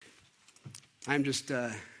I'm just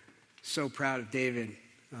so proud of David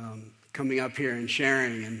coming up here and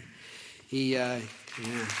sharing, and amen.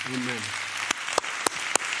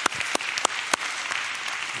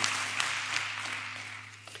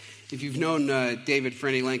 If you've known David for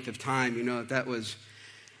any length of time, you know that was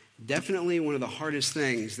definitely one of the hardest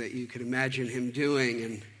things that you could imagine him doing,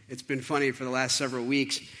 and it's been funny for the last several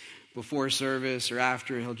weeks. Before service or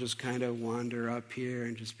after, he'll just kind of wander up here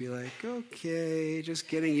and just be like, okay, just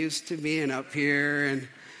getting used to being up here. And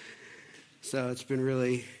so it's been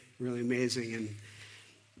really, really amazing. And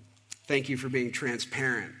thank you for being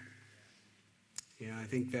transparent. I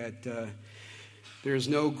think that there's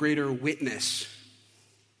no greater witness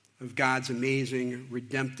of God's amazing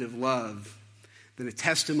redemptive love than a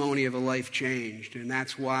testimony of a life changed. And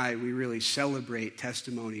that's why we really celebrate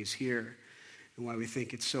testimonies here, and why we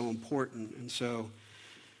think it's so important. And so,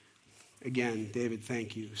 again, David,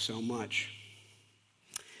 thank you so much.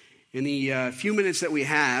 In the few minutes that we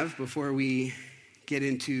have before we get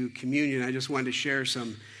into communion, I just wanted to share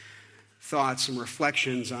some thoughts and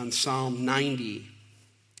reflections on Psalm 90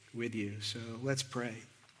 with you. So let's pray.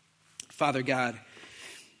 Father God,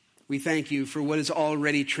 we thank you for what has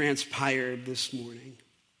already transpired this morning.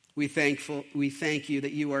 We thank you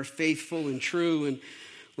that you are faithful and true, and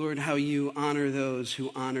Lord, how you honor those who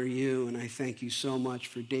honor you. And I thank you so much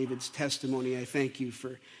for David's testimony. I thank you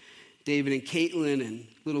for David and Caitlin and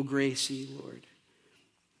little Gracie, Lord.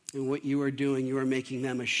 And what you are doing, you are making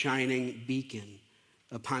them a shining beacon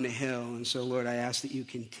upon a hill. And so, Lord, I ask that you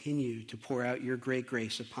continue to pour out your great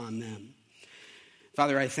grace upon them.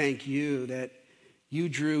 Father, I thank you that you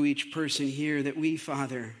drew each person here, that we,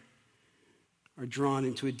 Father, are drawn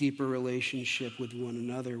into a deeper relationship with one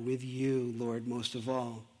another, with you, Lord, most of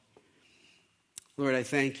all. Lord, I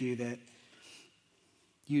thank you that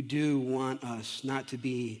you do want us not to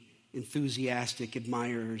be enthusiastic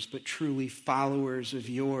admirers, but truly followers of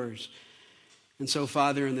yours. And so,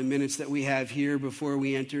 Father, in the minutes that we have here before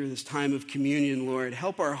we enter this time of communion, Lord,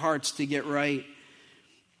 help our hearts to get right.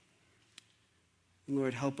 And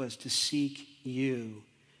Lord, help us to seek you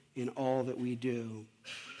in all that we do.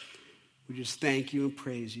 We just thank you and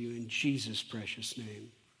praise you in Jesus' precious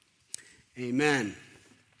name. Amen.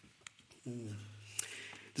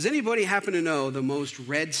 Does anybody happen to know the most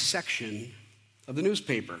read section of the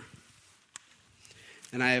newspaper?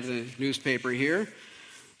 And I have the newspaper here.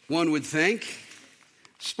 One would think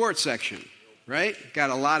sports section, right?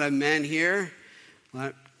 Got a lot of men here.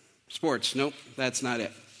 Sports, nope, that's not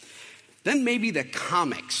it. Then maybe the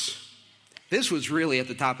comics. This was really at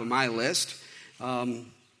the top of my list.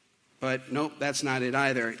 But nope, that's not it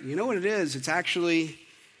either. You know what it is? It's actually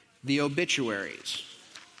the obituaries.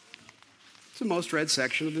 It's the most read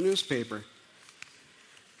section of the newspaper.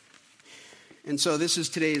 And so this is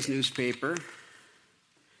today's newspaper.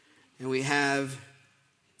 And we have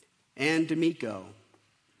Ann D'Amico,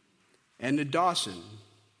 Edna Dawson,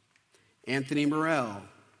 Anthony Morell,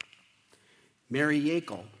 Mary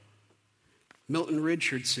Yackel, Milton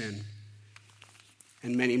Richardson,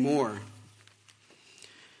 and many more.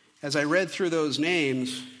 As I read through those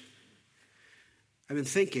names, I've been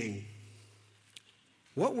thinking,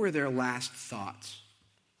 what were their last thoughts?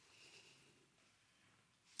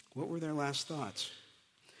 What were their last thoughts?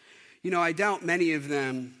 I doubt many of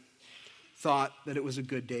them thought that it was a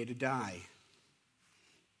good day to die.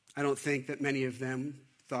 I don't think that many of them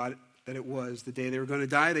thought that it was the day they were going to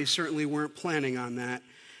die. They certainly weren't planning on that.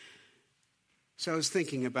 So I was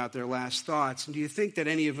thinking about their last thoughts. And do you think that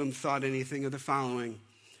any of them thought anything of the following?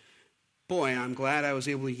 Boy, I'm glad I was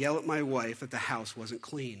able to yell at my wife that the house wasn't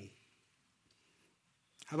clean.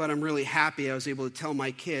 How about I'm really happy I was able to tell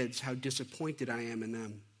my kids how disappointed I am in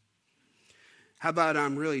them? How about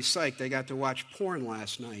I'm really psyched I got to watch porn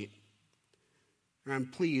last night? Or I'm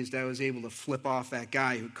pleased I was able to flip off that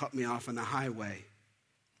guy who cut me off on the highway.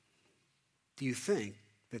 Do you think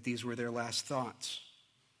that these were their last thoughts?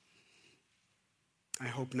 I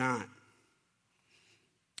hope not.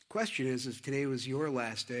 Question is, if today was your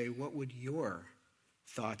last day, what would your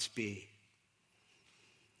thoughts be?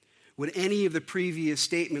 Would any of the previous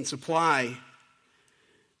statements apply?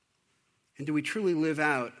 And do we truly live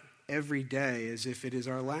out every day as if it is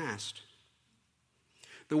our last?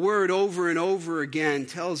 The word over and over again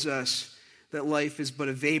tells us that life is but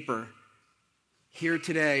a vapor, here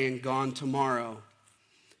today and gone tomorrow.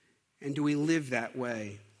 And do we live that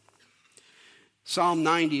way? Psalm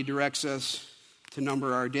 90 directs us to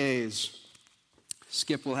number our days.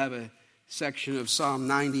 Skip will have a section of Psalm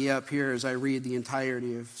 90 up here as I read the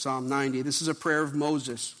entirety of Psalm 90. This is a prayer of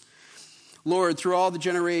Moses. Lord, through all the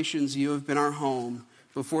generations you have been our home.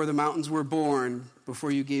 Before the mountains were born,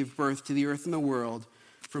 before you gave birth to the earth and the world,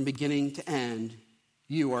 From beginning to end,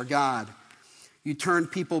 you are God. You turn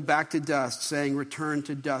people back to dust, saying, return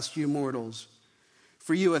to dust, you mortals.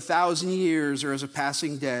 For you 1,000 years are as a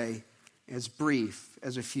passing day, as brief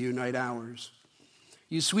as a few night hours.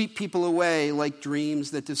 You sweep people away like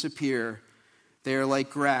dreams that disappear. They are like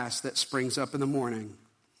grass that springs up in the morning.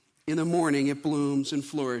 In the morning it blooms and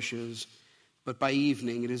flourishes, but by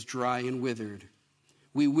evening it is dry and withered.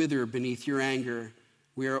 We wither beneath your anger.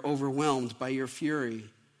 We are overwhelmed by your fury.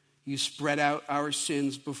 You spread out our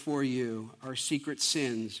sins before you, our secret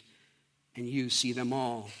sins, and you see them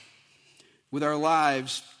all. We live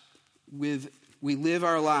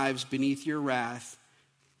our lives beneath your wrath,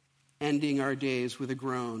 ending our days with a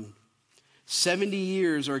groan. 70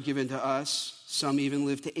 years are given to us, some even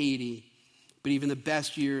live to 80, but even the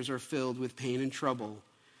best years are filled with pain and trouble,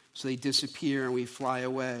 so they disappear and we fly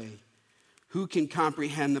away. Who can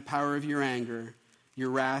comprehend the power of your anger? Your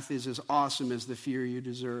wrath is as awesome as the fear you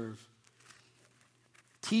deserve.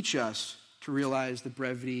 Teach us to realize the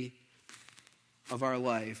brevity of our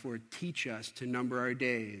life, or teach us to number our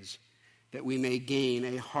days, that we may gain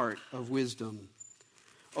a heart of wisdom.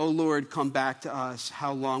 O Lord, come back to us.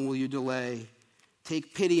 How long will you delay?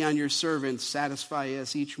 Take pity on your servants. Satisfy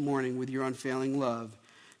us each morning with your unfailing love,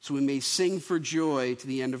 so we may sing for joy to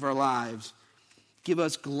the end of our lives. Give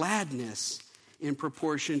us gladness in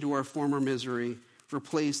proportion to our former misery.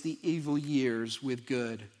 Replace the evil years with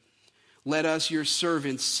good. Let us, your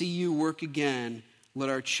servants, see you work again. Let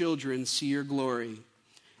our children see your glory.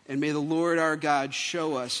 And may the Lord our God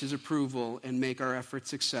show us his approval and make our efforts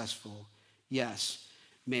successful. Yes,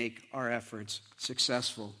 make our efforts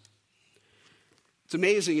successful. It's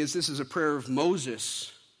amazing as this is a prayer of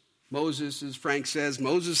Moses. Moses, as Frank says,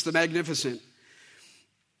 Moses the Magnificent.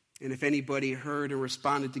 And if anybody heard and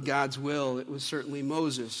responded to God's will, it was certainly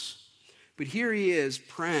Moses. But here he is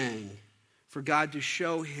praying for God to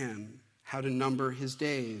show him how to number his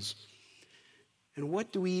days. And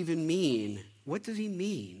what do we even mean? What does he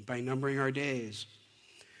mean by numbering our days?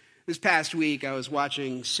 This past week, I was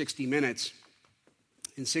watching 60 Minutes.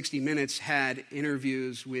 And 60 Minutes had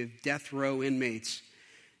interviews with death row inmates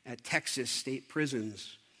at Texas state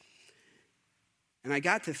prisons. And I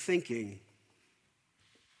got to thinking,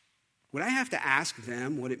 would I have to ask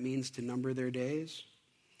them what it means to number their days?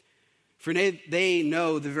 For they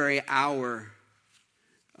know the very hour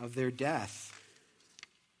of their death.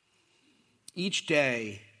 Each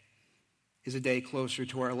day is a day closer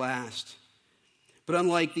to our last. But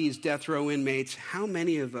unlike these death row inmates, how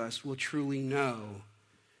many of us will truly know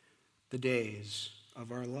the days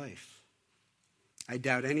of our life? I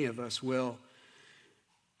doubt any of us will.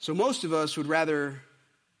 So most of us would rather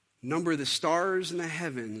number the stars in the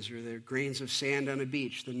heavens or the grains of sand on a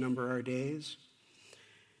beach than number our days.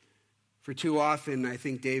 For too often, I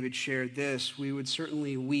think David shared this, we would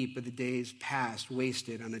certainly weep at the days past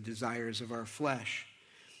wasted on the desires of our flesh.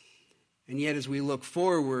 And yet as we look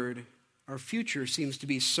forward, our future seems to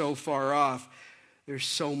be so far off. There's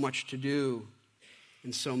so much to do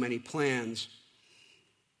and so many plans.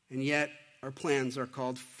 And yet our plans are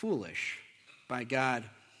called foolish by God.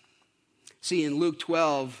 See, in Luke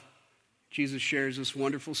 12, Jesus shares this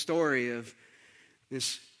wonderful story of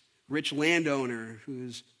this rich landowner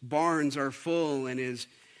whose barns are full and his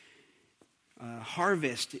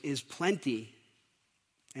harvest is plenty.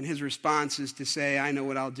 And his response is to say, I know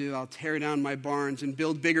what I'll do. I'll tear down my barns and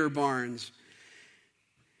build bigger barns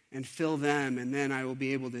and fill them, and then I will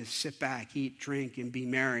be able to sit back, eat, drink, and be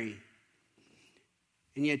merry.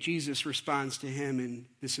 And yet Jesus responds to him in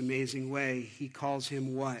this amazing way. He calls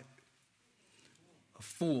him what? A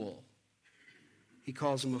fool. He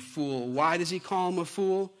calls him a fool. Why does he call him a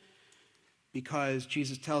fool? Because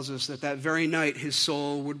Jesus tells us that that very night his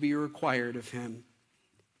soul would be required of him.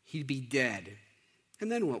 He'd be dead.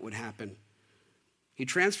 And then what would happen? He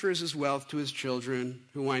transfers his wealth to his children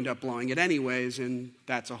who wind up blowing it anyways, and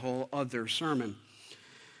that's a whole other sermon.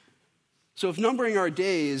 So if numbering our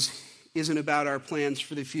days isn't about our plans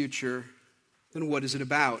for the future, then what is it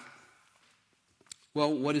about?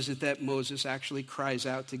 Well, what is it that Moses actually cries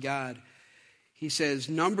out to God? He says,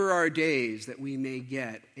 number our days that we may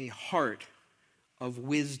get a heart of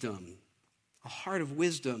wisdom. A heart of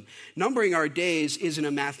wisdom. Numbering our days isn't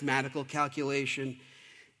a mathematical calculation.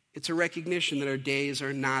 It's a recognition that our days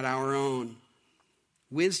are not our own.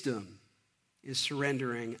 Wisdom is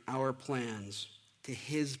surrendering our plans to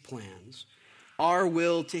his plans, our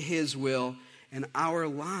will to his will, and our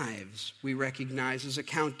lives we recognize as a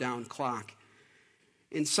countdown clock.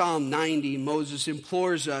 In Psalm 90, Moses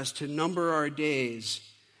implores us to number our days,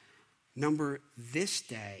 number this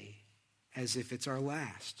day as if it's our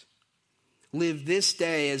last. live this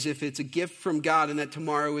day as if it's a gift from God and that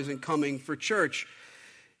tomorrow isn't coming. For church,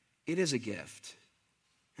 it is a gift,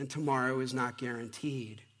 and tomorrow is not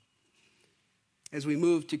guaranteed. As we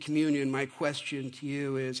move to communion, my question to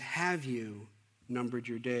you is, have you numbered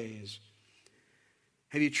your days?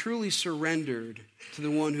 Have you truly surrendered to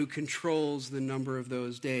the one who controls the number of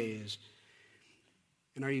those days?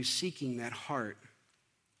 And are you seeking that heart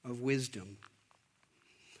of wisdom?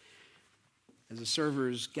 As the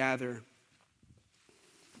servers gather,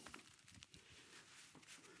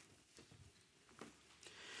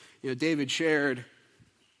 David shared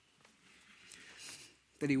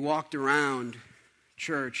that he walked around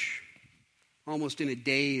church almost in a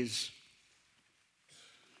daze.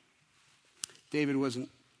 David wasn't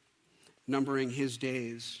numbering his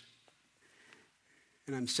days.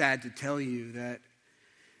 And I'm sad to tell you that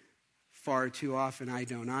far too often I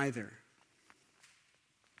don't either.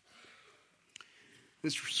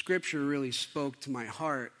 This scripture really spoke to my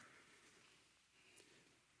heart.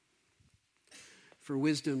 For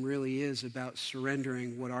wisdom really is about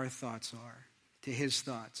surrendering what our thoughts are to his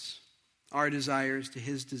thoughts, our desires to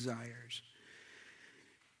his desires.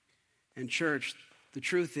 And church, the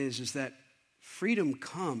truth is that freedom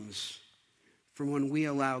comes from when we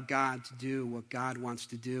allow God to do what God wants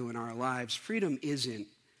to do in our lives. Freedom isn't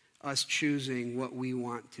us choosing what we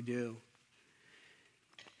want to do.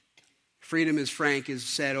 Freedom, as Frank has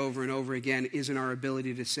said over and over again, isn't our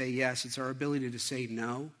ability to say yes, it's our ability to say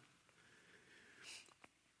no.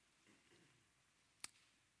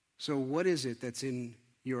 So what is it that's in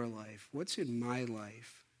your life? What's in my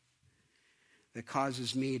life that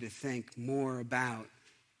causes me to think more about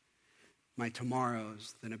my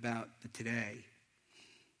tomorrows than about the today?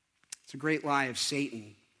 It's a great lie of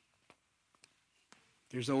Satan.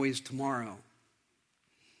 There's always tomorrow.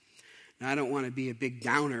 Now, I don't want to be a big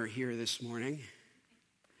downer here this morning,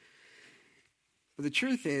 but the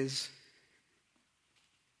truth is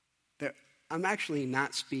that I'm actually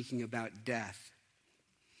not speaking about death.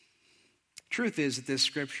 Truth is that this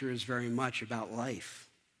scripture is very much about life.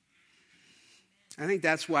 I think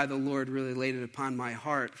that's why the Lord really laid it upon my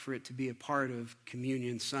heart for it to be a part of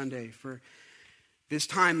Communion Sunday, for this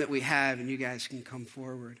time that we have, and you guys can come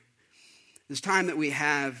forward. This time that we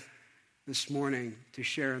have this morning to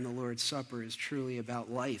share in the Lord's Supper is truly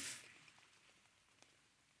about life.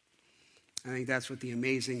 I think that's what the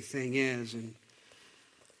amazing thing is. And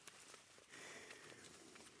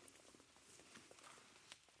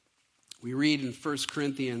we read in 1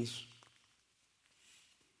 Corinthians,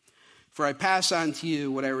 "For I pass on to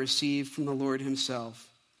you what I received from the Lord himself.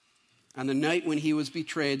 On the night when he was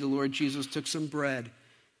betrayed, the Lord Jesus took some bread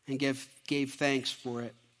and gave thanks for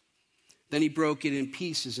it. Then he broke it in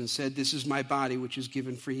pieces and said, 'This is my body, which is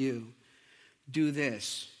given for you. Do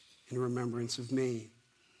this in remembrance of me.'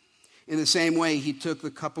 In the same way, he took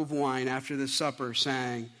the cup of wine after the supper,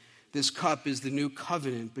 saying, 'This cup is the new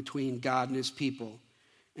covenant between God and his people,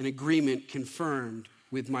 an agreement confirmed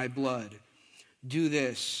with my blood. Do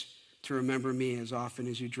this to remember me as often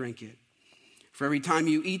as you drink it. For every time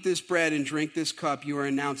you eat this bread and drink this cup, you are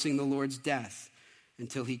announcing the Lord's death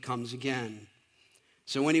until he comes again.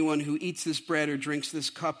 So anyone who eats this bread or drinks this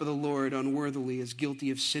cup of the Lord unworthily is guilty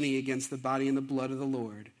of sinning against the body and the blood of the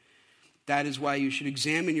Lord. That is why you should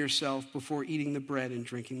examine yourself before eating the bread and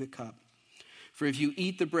drinking the cup. For if you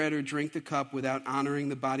eat the bread or drink the cup without honoring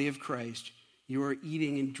the body of Christ, you are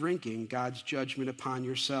eating and drinking God's judgment upon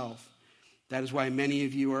yourself. That is why many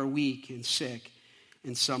of you are weak and sick,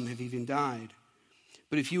 and some have even died.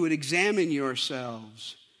 But if you would examine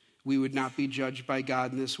yourselves, we would not be judged by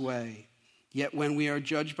God in this way. Yet when we are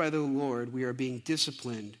judged by the Lord, we are being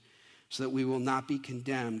disciplined so that we will not be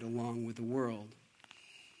condemned along with the world."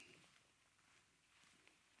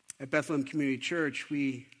 At Bethlehem Community Church,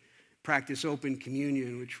 we practice open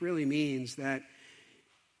communion, which really means that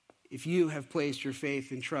if you have placed your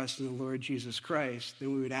faith and trust in the Lord Jesus Christ,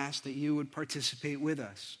 then we would ask that you would participate with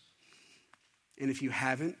us. And if you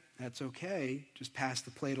haven't, that's okay. Just pass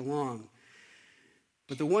the plate along.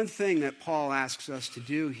 But the one thing that Paul asks us to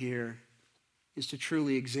do here is to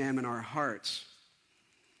truly examine our hearts.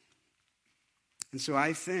 And so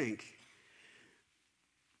I think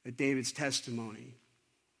that David's testimony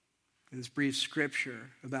and this brief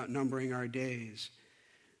scripture about numbering our days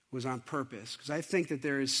was on purpose, because I think that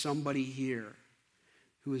there is somebody here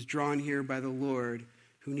who was drawn here by the Lord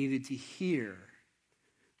who needed to hear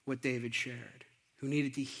what David shared, who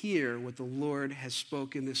needed to hear what the Lord has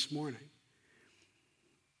spoken this morning.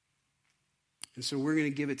 And so we're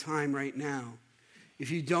going to give it time right now. If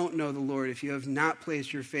you don't know the Lord, if you have not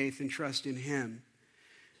placed your faith and trust in him,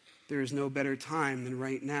 there is no better time than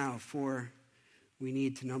right now for we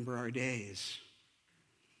need to number our days.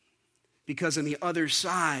 Because on the other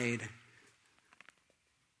side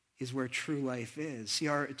is where true life is. See,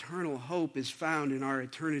 our eternal hope is found in our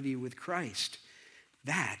eternity with Christ.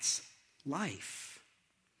 That's life.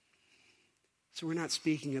 So we're not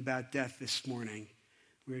speaking about death this morning.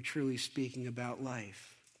 We're truly speaking about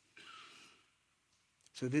life.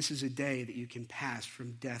 So this is a day that you can pass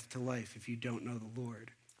from death to life if you don't know the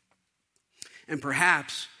Lord. And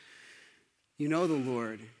perhaps you know the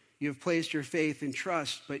Lord. You have placed your faith and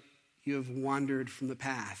trust, but you have wandered from the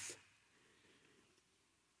path.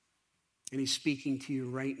 And he's speaking to you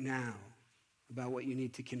right now about what you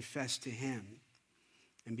need to confess to him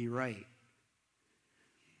and be right.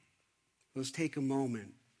 Let's take a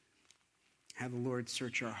moment, have the Lord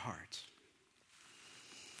search our hearts.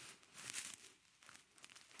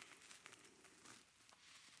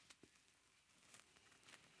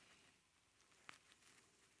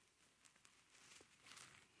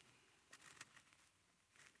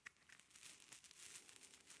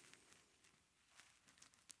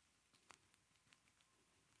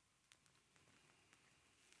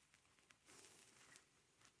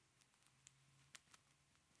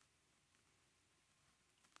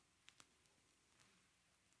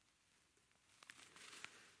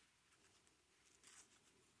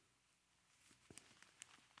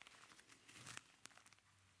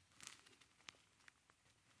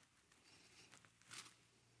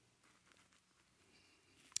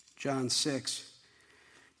 John 6,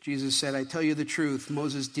 Jesus said, I tell you the truth,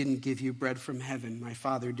 Moses didn't give you bread from heaven, my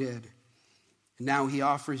Father did. And now he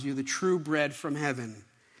offers you the true bread from heaven.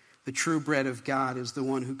 The true bread of God is the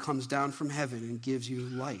one who comes down from heaven and gives you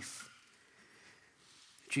life.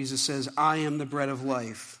 Jesus says, I am the bread of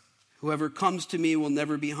life. Whoever comes to me will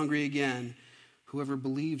never be hungry again. Whoever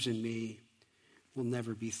believes in me will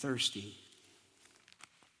never be thirsty.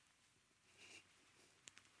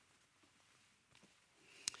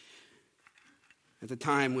 At the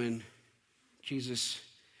time when Jesus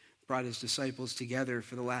brought his disciples together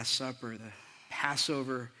for the Last Supper, the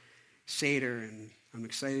Passover Seder, and I'm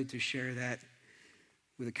excited to share that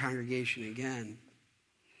with the congregation again.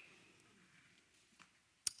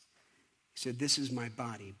 He said, this is my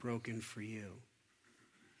body broken for you.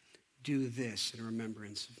 Do this in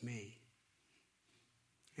remembrance of me.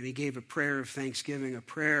 And he gave a prayer of thanksgiving, a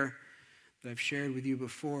prayer that I've shared with you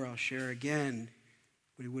before. I'll share again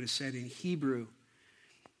what he would have said in Hebrew.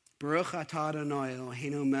 Baruch atah Adonai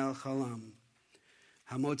Eloheinu melech haolam,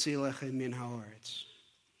 hamotzi lechem min haaretz.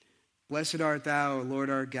 Blessed art thou, O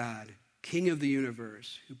Lord our God, King of the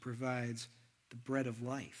universe, who provides the bread of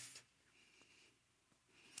life.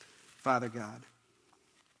 Father God,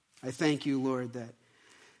 I thank you, Lord, that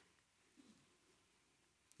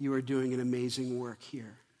you are doing an amazing work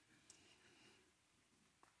here.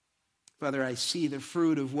 Father, I see the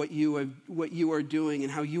fruit of what you are doing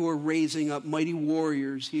and how you are raising up mighty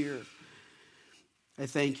warriors here. I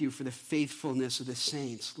thank you for the faithfulness of the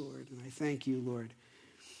saints, Lord. And I thank you, Lord,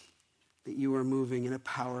 that you are moving in a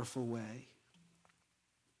powerful way.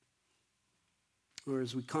 Lord,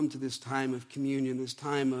 as we come to this time of communion, this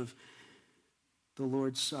time of the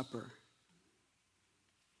Lord's Supper,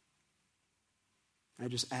 I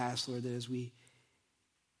just ask, Lord, that as we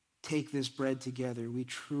take this bread together, we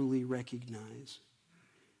truly recognize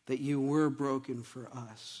that you were broken for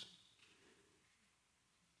us,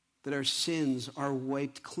 that our sins are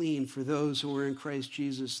wiped clean for those who are in Christ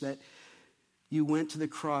Jesus, that you went to the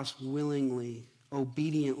cross willingly,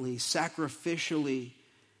 obediently, sacrificially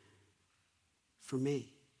for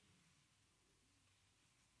me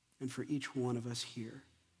and for each one of us here.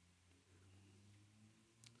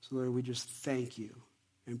 So, Lord, we just thank you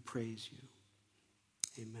and praise you.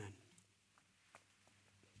 Amen.